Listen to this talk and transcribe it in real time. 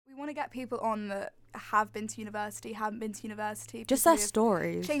to get people on that have been to university, haven't been to university. Just their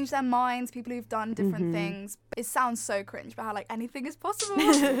stories. Changed their minds, people who've done different things. It sounds so cringe, but how like anything is possible.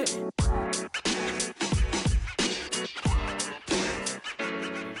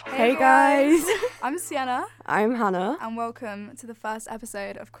 Hey guys. I'm Sienna. I'm Hana. And welcome to the first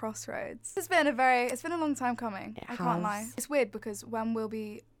episode of Crossroads. It's been a long time coming. I can't lie. It's weird because when we'll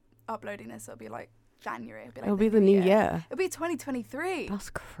be uploading this, it'll be like January. It'll be the new year. It'll be 2023.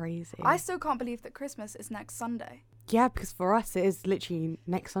 That's crazy. I still can't believe that Christmas is next Sunday. Yeah, because for us it is literally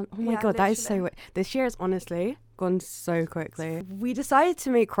next Sunday. Oh my god, literally. that is so weird. This year has honestly gone so quickly. We decided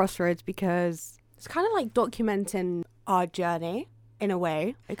to make Crossroads because it's kind of like documenting our journey in a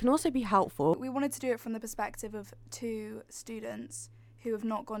way. It can also be helpful. We wanted to do it from the perspective of two students who have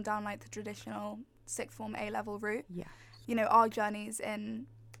not gone down like the traditional sixth form A-level route. Yeah. You know, our journeys in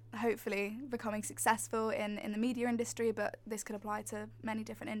hopefully becoming successful in the media industry, but this could apply to many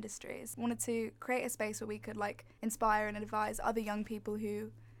different industries. Wanted to create a space where we could like inspire and advise other young people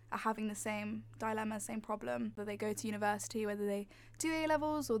who are having the same dilemma, same problem, whether they go to university, whether they do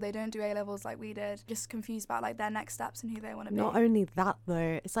A-levels or they don't do A-levels like we did, just confused about like their next steps and who they want to be. Not only that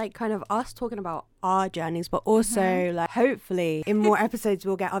though, it's like kind of us talking about our journeys, but also like hopefully in more episodes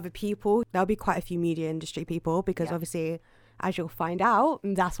we'll get other people. There'll be quite a few media industry people because obviously, as you'll find out,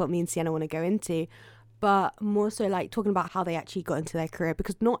 that's what me and Sienna want to go into. But more so like talking about how they actually got into their career,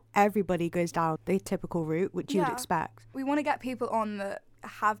 because not everybody goes down the typical route, which you would expect. We want to get people on that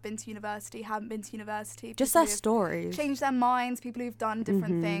have been to university, haven't been to university. Just their stories. Changed their minds, people who've done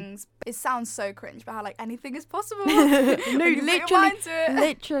different things. It sounds so cringe, but how like anything is possible. No,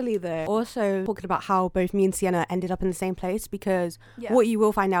 literally though. Also talking about how both me and Sienna ended up in the same place, because what you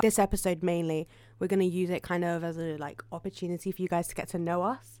will find out this episode mainly, we're going to use it kind of as a like opportunity for you guys to get to know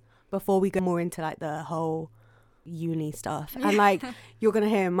us before we go more into like the whole uni stuff. And like you're gonna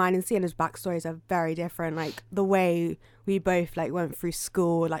hear mine and Sienna's backstories are very different. Like the way we both like went through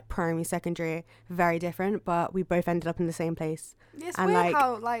school, like primary, secondary, very different, but we both ended up in the same place. It's and weird like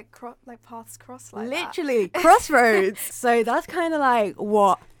how like paths cross like literally that. Crossroads. So that's kind of like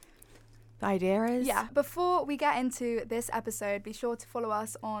what the idea is. Yeah. Before we get into this episode, be sure to follow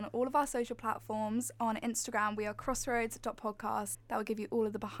us on all of our social platforms. On Instagram, we are crossroads.podcast. That will give you all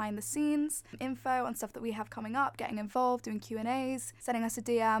of the behind the scenes info on stuff that we have coming up, getting involved, doing Q&As, sending us a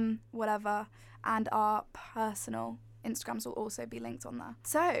DM, whatever. And our personal Instagrams will also be linked on there.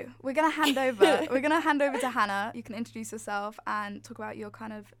 So we're gonna hand over to Hana. You can introduce yourself and talk about your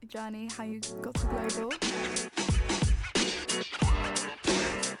kind of journey, how you got to global.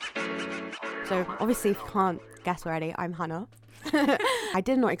 So obviously, if you can't guess already, I'm Hana. I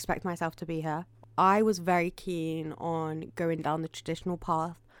did not expect myself to be here. I was very keen on going down the traditional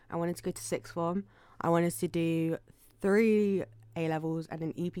path. I wanted to go to sixth form. I wanted to do 3 A-levels and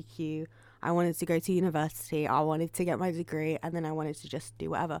an EPQ. I wanted to go to university. I wanted to get my degree, and then I wanted to just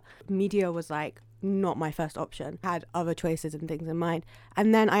do whatever. Media was like not my first option. I had other choices and things in mind.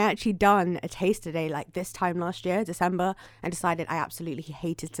 And then I actually done a taster day like this time last year, December, and decided I absolutely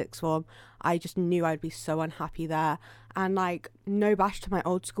hated sixth form. I just knew I'd be so unhappy there. And like, no bash to my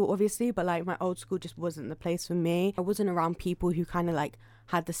old school, obviously, but like my old school just wasn't the place for me. I wasn't around people who kind of like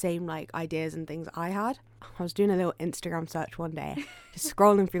had the same like ideas and things I had. I was doing a little Instagram search one day, just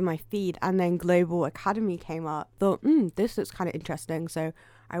scrolling through my feed, and then Global Academy came up. Thought, this looks kind of interesting. So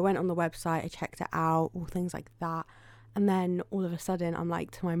I went on the website, I checked it out, all things like that. And then all of a sudden, I'm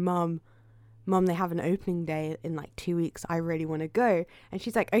like to my mum, they have an opening day in like 2 weeks. I really want to go. And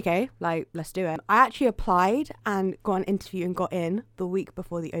she's like, okay, like, let's do it. I actually applied and got an interview and got in the week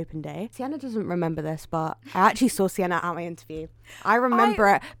before the open day. Sienna doesn't remember this, but I actually saw Sienna at my interview. I remember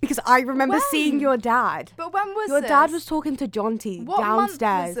it because I remember seeing your dad. But when was your this? dad was talking to Jonty downstairs. What month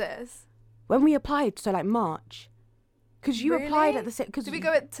was this? When we applied, so like March. Because you Really? applied at the same... Did we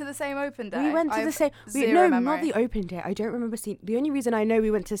go to the same open day? We went to the same... Zero memory. Not the open day. I don't remember seeing... The only reason I know we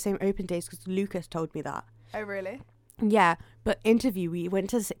went to the same open day is because Lucas told me that. Oh, really? Yeah, but interview, we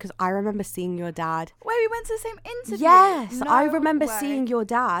went to... Because I remember seeing your dad. Wait, we went to the same interview? Yes, No I remember way. seeing your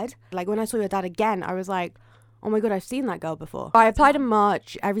dad. Like, when I saw your dad again, I was like, oh my God, I've seen that girl before. I applied in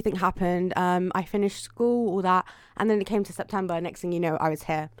March, everything happened. I finished school, all that. And then it came to September. Next thing you know, I was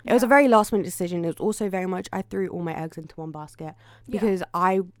here. It was a very last minute decision. It was also very much, I threw all my eggs into one basket because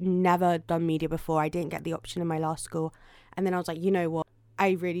I never done media before. I didn't get the option in my last school. And then I was like, you know what?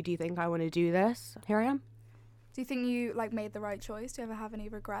 I really do think I want to do this. Here I am. Do you think you like made the right choice? Do you ever have any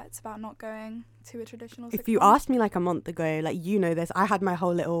regrets about not going to a traditional If you asked me like a month ago, like, you know this, I had my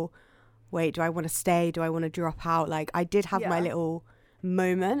whole little, wait, do I want to stay? Do I want to drop out? Like, I did have my little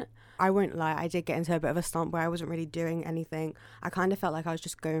moment. I won't lie, I did get into a bit of a slump where I wasn't really doing anything. I kind of felt like I was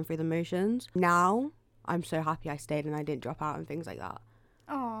just going through the motions. Now, I'm so happy I stayed and I didn't drop out and things like that.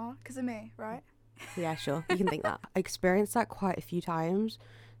 Oh, because of me, right? Yeah, sure. You can think that. I experienced that quite a few times.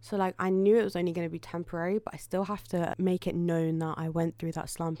 So, like, I knew it was only going to be temporary, but I still have to make it known that I went through that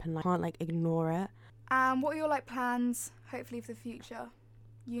slump and, like, can't, like, ignore it. What are your, like, plans, hopefully, for the future?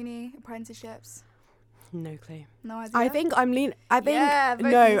 Uni, apprenticeships? No clue. No idea? I think I'm leaning... I think...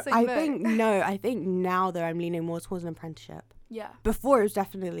 Yeah, I think now, though, I'm leaning more towards an apprenticeship. Yeah. Before, it was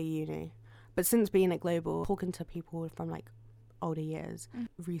definitely uni. But since being at Global, talking to people from, like, older years,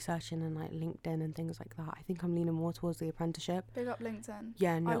 researching and like LinkedIn and things like that, I think I'm leaning more towards the apprenticeship. Big up LinkedIn.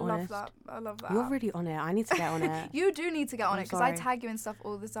 Yeah, no, honest. I love that. You're really on it. I need to get on it. You do need to get on it because I tag you and stuff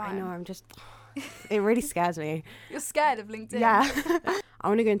all the time. I know, I'm just... It really scares me. You're scared of LinkedIn? Yeah. I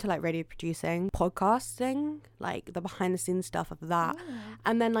want to go into like radio producing, podcasting, like the behind the scenes stuff of that. Ooh.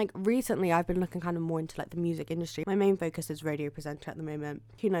 And then like recently I've been looking kind of more into like the music industry. My main focus is radio presenter at the moment.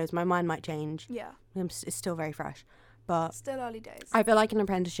 Who knows, my mind might change. Yeah. It's still very fresh. But still early days. I feel like an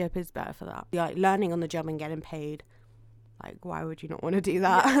apprenticeship is better for that. You're like learning on the job and getting paid. Like, why would you not want to do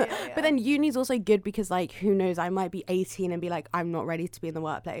that? Yeah. But then uni's also good because, like, who knows, I might be 18 and be like, I'm not ready to be in the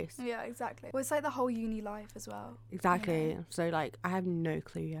workplace. Yeah, exactly. Well, it's like the whole uni life as well. Exactly. You know? So, like, I have no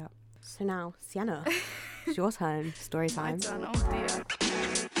clue yet. So now, Sienna, it's your turn. Story time. My turn. Oh, dear.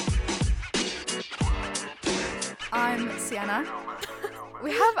 I'm Sienna.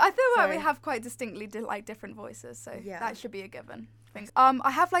 I feel like we have quite distinctly different voices, so that should be a given.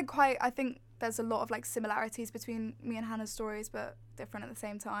 I have I think there's a lot of like similarities between me and Hannah's stories, but different at the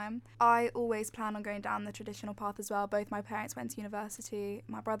same time. I always plan on going down the traditional path as well. Both my parents went to university.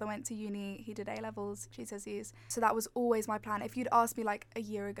 My brother went to uni. He did A-levels, GCSEs. So that was always my plan. If you'd asked me like a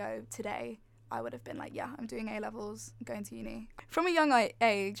year ago today, I would have been like, yeah, I'm doing A-levels, going to uni. From a young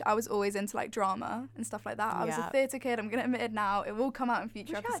age, I was always into like drama and stuff like that. I was a theatre kid. I'm going to admit it now. It will come out in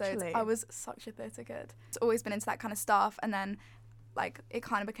future episodes. Actually? I was such a theatre kid. I've always been into that kind of stuff. And then like it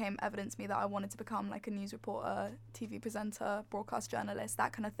kind of became evident to me that I wanted to become like a news reporter, TV presenter, broadcast journalist,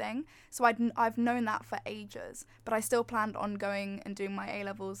 that kind of thing. So I've known that for ages, but I still planned on going and doing my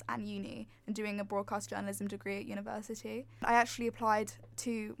A-levels and uni and doing a broadcast journalism degree at university. I actually applied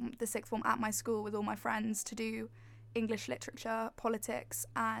to the sixth form at my school with all my friends to do English literature, politics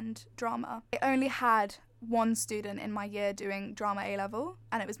and drama. I only had one student in my year doing drama A-level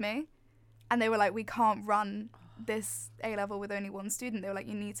and it was me. And they were like, we can't run this A-level with only one student. They were like,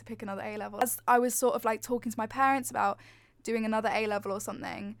 you need to pick another A-level. As I was sort of like talking to my parents about doing another A-level or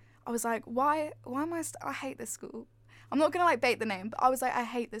something, I was like, why am I hate this school. I'm not gonna like bait the name, but I was like, I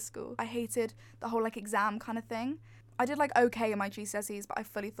hate this school. I hated the whole like exam kind of thing. I did like okay in my GCSEs, but I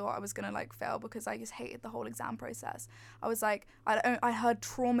fully thought I was gonna like fail because I just hated the whole exam process. I was like, I heard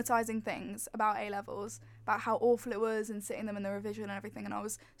traumatizing things about A-levels, about how awful it was and sitting them in the revision and everything, and I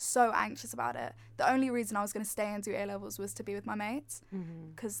was so anxious about it. The only reason I was gonna stay and do A-levels was to be with my mates,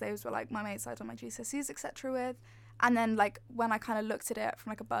 because those were like my mates I'd done my GCSEs, etc. with. And then like when I kind of looked at it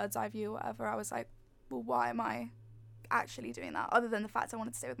from like a bird's eye view or whatever, I was like, well, why am I actually doing that? Other than the fact I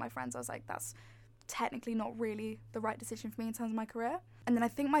wanted to stay with my friends, I was like, that's technically not really the right decision for me in terms of my career. And then I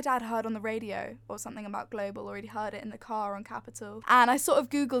think my dad heard on the radio or something about Global, or he'd heard it in the car on Capital. And I sort of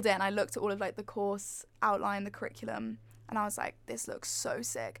Googled it and I looked at all of like the course outline, the curriculum, and I was like, this looks so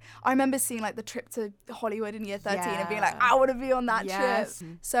sick. I remember seeing like the trip to Hollywood in year 13 and being like, I want to be on that trip.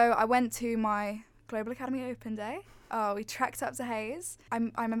 So I went to my Global Academy open day. We trekked up to Hayes. I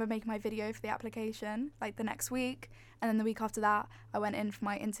remember making my video for the application like the next week, and then the week after that I went in for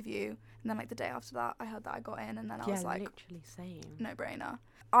my interview, and then like the day after that I heard that I got in, and then I was like, literally same. No brainer.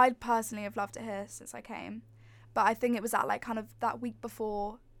 I personally have loved it here since I came, but I think it was at like kind of that week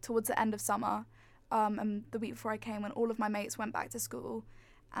before, towards the end of summer, and the week before I came, when all of my mates went back to school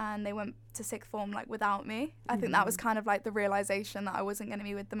and they went to sixth form like without me. I think that was kind of like the realization that I wasn't going to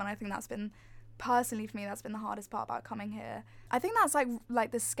be with them, and I think that's been, personally for me, that's been the hardest part about coming here. I think that's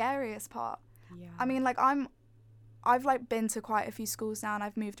like the scariest part. I mean, like I've like been to quite a few schools now, and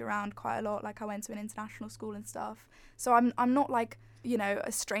I've moved around quite a lot. Like I went to an international school and stuff, so I'm not like, you know,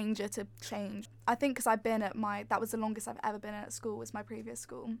 a stranger to change. I think because I've been that was the longest I've ever been at school, was my previous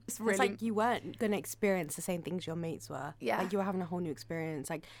school. It's like you weren't going to experience the same things your mates were. Like you were having a whole new experience.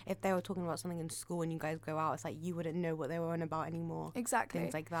 Like if they were talking about something in school and you guys go out, it's like you wouldn't know what they were on about anymore. Exactly.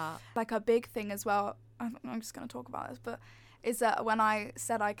 Things like that. Like a big thing as well, I'm just going to talk about this, but is that when I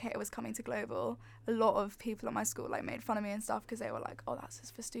said I was coming to Global, a lot of people at my school like made fun of me and stuff, because they were like, oh, that's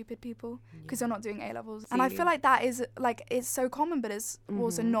just for stupid people, because you're not doing A-levels. And I feel like that is like, it's so common, but it's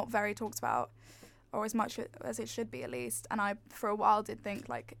also not very talked about. or as much as it should be at least. And I, for a while, did think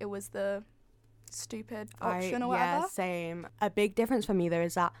like it was the stupid option or whatever. Yeah, same. A big difference for me though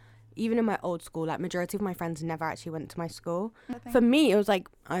is that even in my old school, like majority of my friends never actually went to my school. For me, it was like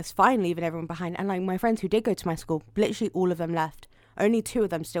I was fine leaving everyone behind, and like my friends who did go to my school, literally all of them left. Only 2 of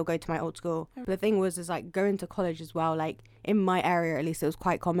them still go to my old school. But the thing was, is like going to college as well, like in my area at least, it was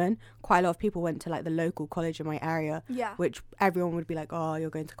quite common. Quite a lot of people went to like the local college in my area, which everyone would be like, oh, you're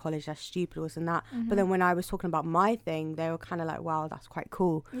going to college, that's stupid, or this and that. But then when I was talking about my thing, they were kind of like, wow, that's quite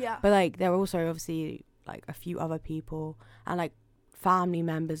cool. But like there were also obviously like a few other people and like family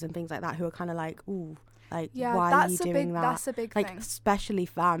members and things like that who are kind of like, ooh, like why are you doing that? That's a big like thing. Especially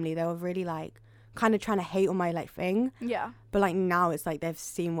family, they were really like kind of trying to hate on my like thing. But like now it's like they've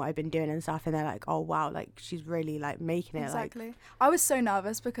seen what I've been doing and stuff, and they're like, oh wow, like she's really like making it. Exactly. Like, I was so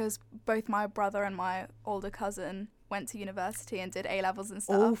nervous because both my brother and my older cousin went to university and did A-levels and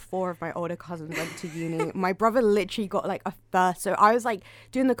stuff. All 4 of my older cousins went to uni. My brother literally got like a first, so I was like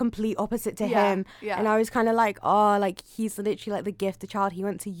doing the complete opposite to him. And I was kind of like, oh, like he's literally like the gifted child. He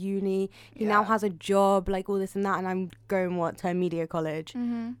went to uni, he now has a job, like all this and that, and I'm going to a media college.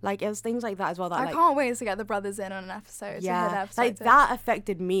 Like it was things like that as well that I can't wait to get the brothers in on an episode. Like that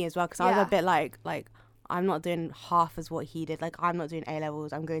affected me as well, because I was a bit like I'm not doing half as what he did. Like I'm not doing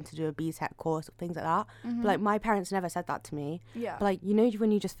A-levels, I'm going to do a BTEC course, things like that. But like my parents never said that to me. But like, you know,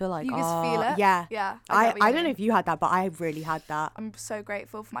 when you just feel like, you just feel it. I don't know if you had that, but I really had that. I'm so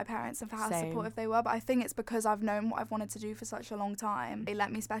grateful for my parents and for how supportive they were, but I think it's because I've known what I've wanted to do for such a long time. They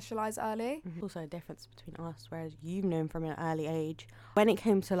let me specialise early. Also a difference between us, whereas you've known from an early age. When it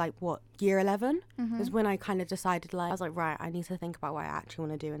came to like what, year 11 is when I kind of decided, like I was like, right, I need to think about what I actually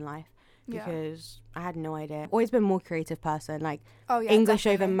want to do in life. Because I had no idea. Always been more creative person, like English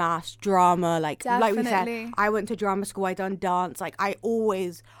over maths, drama, like we said, I went to drama school, I done dance, like I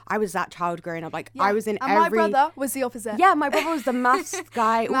was that child growing up, like I was in and my brother was the opposite. My brother was the maths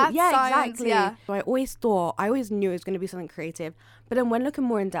guy. Maths, science, exactly. So I always knew it was going to be something creative, but then when looking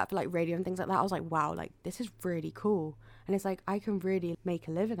more in depth, like radio and things like that, I was like, wow, like this is really cool. And it's like I can really make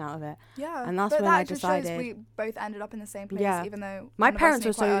a living out of it. And that's when I decided. Shows we both ended up in the same place, even though my parents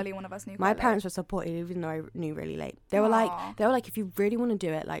were so early, one of us knew my parents were supportive, even though I knew really late. They were like, if you really want to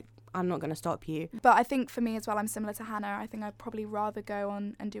do it, like I'm not going to stop you. But I think for me as well, I'm similar to Hannah. I think I'd probably rather go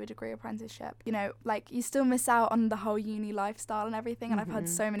on and do a degree apprenticeship. You know, like you still miss out on the whole uni lifestyle and everything. And I've heard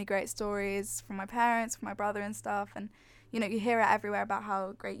so many great stories from my parents, from my brother and stuff. And, you know, you hear it everywhere about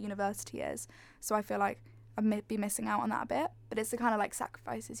how great university is. So I feel like I'd be missing out on that a bit, but it's the kind of like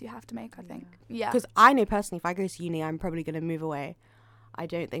sacrifices you have to make, I think. Because I know personally, if I go to uni, I'm probably going to move away. I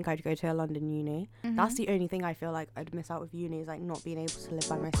don't think I'd go to a London uni. That's the only thing I feel like I'd miss out with uni, is like not being able to live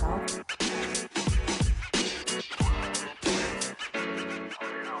by myself.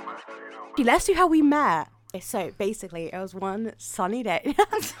 Let's do how we met. So basically, it was one sunny day.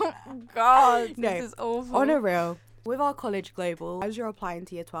 Oh God, this is awful. On a real. With our college global, as you're applying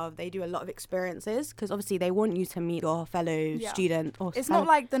to year 12, they do a lot of experiences because obviously they want you to meet your fellow student. It's not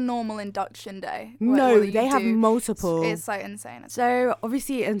like the normal induction day. No, they have multiple. It's like insane. So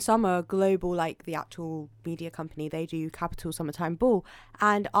obviously in summer, global, like the actual media company, they do Capital Summertime Ball.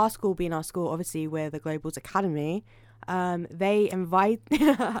 And our school being our school, obviously we're the Global's Academy. They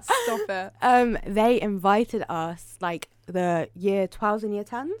Stop it. They invited us, like the year 12s and year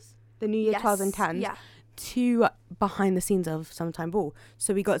 10s, the new year 12s and 10s. To behind the scenes of Summertime Ball.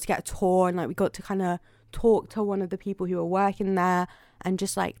 So we got to get a tour and like we got to kind of talk to one of the people who were working there and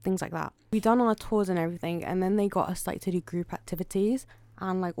just like things like that. We done our tours and everything, and then they got us like to do group activities,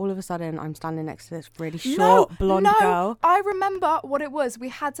 and like all of a sudden I'm standing next to this really short blonde girl. I remember what it was. We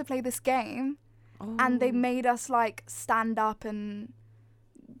had to play this game and they made us like stand up and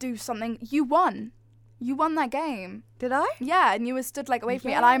do something. You won that game. Did I? Yeah, and you were stood like away from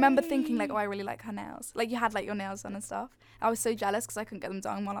me, and I remember thinking like, oh, I really like her nails. Like you had like your nails done and stuff. I was so jealous because I couldn't get them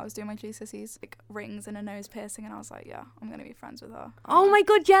done while I was doing my GCSEs. Like rings and a nose piercing, and I was like, yeah, I'm gonna be friends with her. Oh my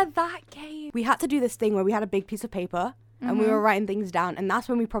God, yeah, that game. We had to do this thing where we had a big piece of paper and we were writing things down, and that's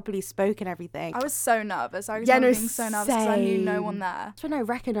when we properly spoke and everything. I was so nervous. I was being so nervous because I knew no one there. That's when I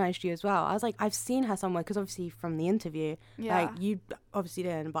recognised you as well. I was like, I've seen her somewhere, because obviously from the interview, like you obviously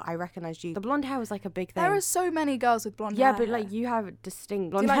didn't, but I recognised you. The blonde hair was like a big thing. There are so many girls with blonde hair. Yeah, but like you have distinct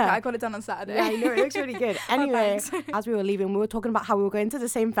blonde hair. Do you like it? I got it done on Saturday. Yeah, I know, it looks really good. Anyway, as we were leaving, we were talking about how we were going to the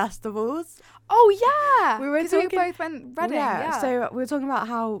same festivals. Oh yeah, we both went Reading. Yeah, so we were talking about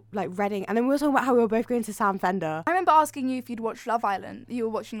how like Reading, and then we were talking about how we were both going to Sam Fender. I remember asking asking you if you'd watched Love Island. You were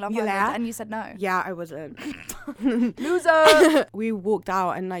watching Love Island and you said no. Yeah, I wasn't. Loser. We walked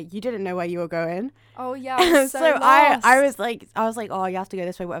out and like you didn't know where you were going. Oh yeah, I was so lost. I was like, oh, you have to go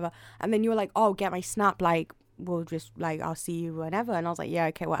this way, whatever. And then you were like, oh, get my snap, like we'll just like I'll see you whenever. And I was like, yeah,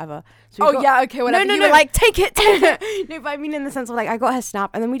 okay, whatever. So whatever. No, you were like, take it. No, but I mean in the sense of like I got her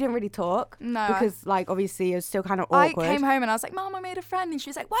snap and then we didn't really talk. No, because like obviously it was still kind of awkward. I came home and I was like, Mom, I made a friend, and she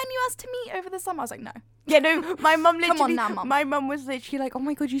was like, why didn't you ask to meet over the summer? I was like, no. Yeah, no, my mum literally. Come on now, Mum. My mum was literally like, oh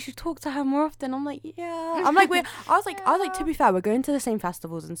my god, you should talk to her more often. I'm like, yeah. I was like, to be fair, we're going to the same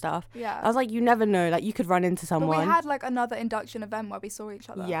festivals and stuff. Yeah. I was like, you never know, like you could run into someone. But we had like another induction event where we saw each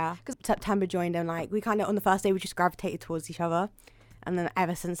other. Yeah. Because September joined and like we kind of on the first day we just gravitated towards each other. And then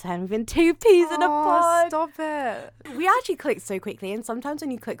ever since then, we've been two peas in a pod. Stop it. We actually clicked so quickly. And sometimes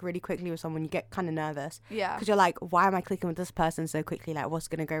when you click really quickly with someone, you get kind of nervous. Yeah. Because you're like, why am I clicking with this person so quickly? Like, what's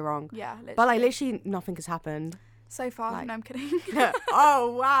going to go wrong? Yeah, literally. But like, literally nothing has happened. So far. Like, no, I'm kidding.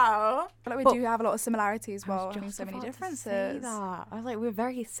 Oh, wow. Like we do have a lot of similarities while having so many differences. I was like, we're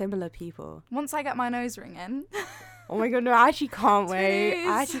very similar people. Once I get my nose ring in. Oh my god, no, I actually can't wait. Please.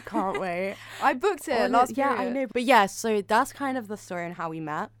 I actually can't wait. I booked it last Yeah, period. I know. But yeah, so that's kind of the story and how we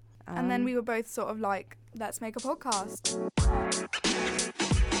met. And then we were both sort of like, let's make a podcast.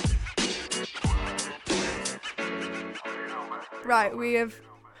 Right, we have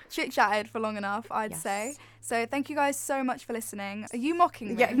chit-chatted for long enough, I'd say. So thank you guys so much for listening. Are you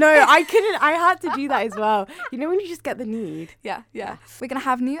mocking me? Yeah, no, I couldn't. I had to do that as well. You know when you just get the need. Yeah. We're going to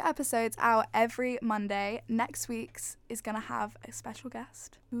have new episodes out every Monday. Next week's is going to have a special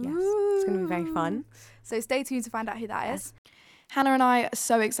guest. Yes, it's going to be very fun. So stay tuned to find out who that is. Hannah and I are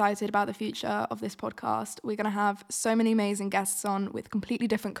so excited about the future of this podcast. We're going to have so many amazing guests on with completely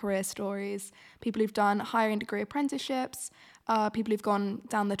different career stories. People who've done higher and degree apprenticeships, people who've gone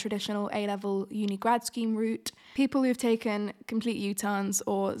down the traditional A-level uni grad scheme route, people who've taken complete U-turns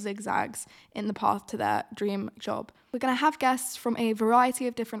or zigzags in the path to their dream job. We're going to have guests from a variety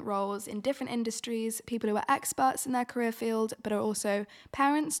of different roles in different industries, people who are experts in their career field, but are also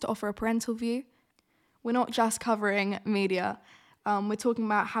parents to offer a parental view. We're not just covering media. We're talking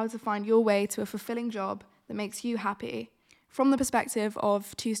about how to find your way to a fulfilling job that makes you happy from the perspective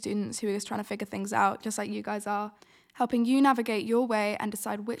of two students who are just trying to figure things out, just like you guys are, helping you navigate your way and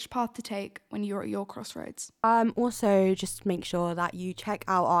decide which path to take when you're at your crossroads. Also, just make sure that you check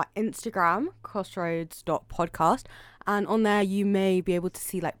out our Instagram, crossroads.podcast. And on there, you may be able to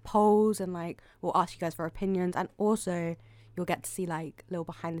see like polls and like we'll ask you guys for opinions. And also, you'll get to see like little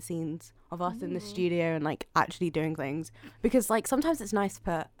behind the scenes of us in the studio and like actually doing things, because like sometimes it's nice to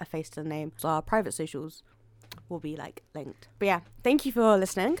put a face to the name. So our private socials will be like linked. But yeah, thank you for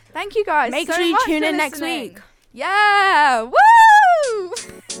listening. Thank you guys. Make so sure you much tune for in next listening. week. Yeah. Woo!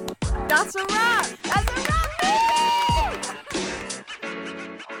 That's a wrap.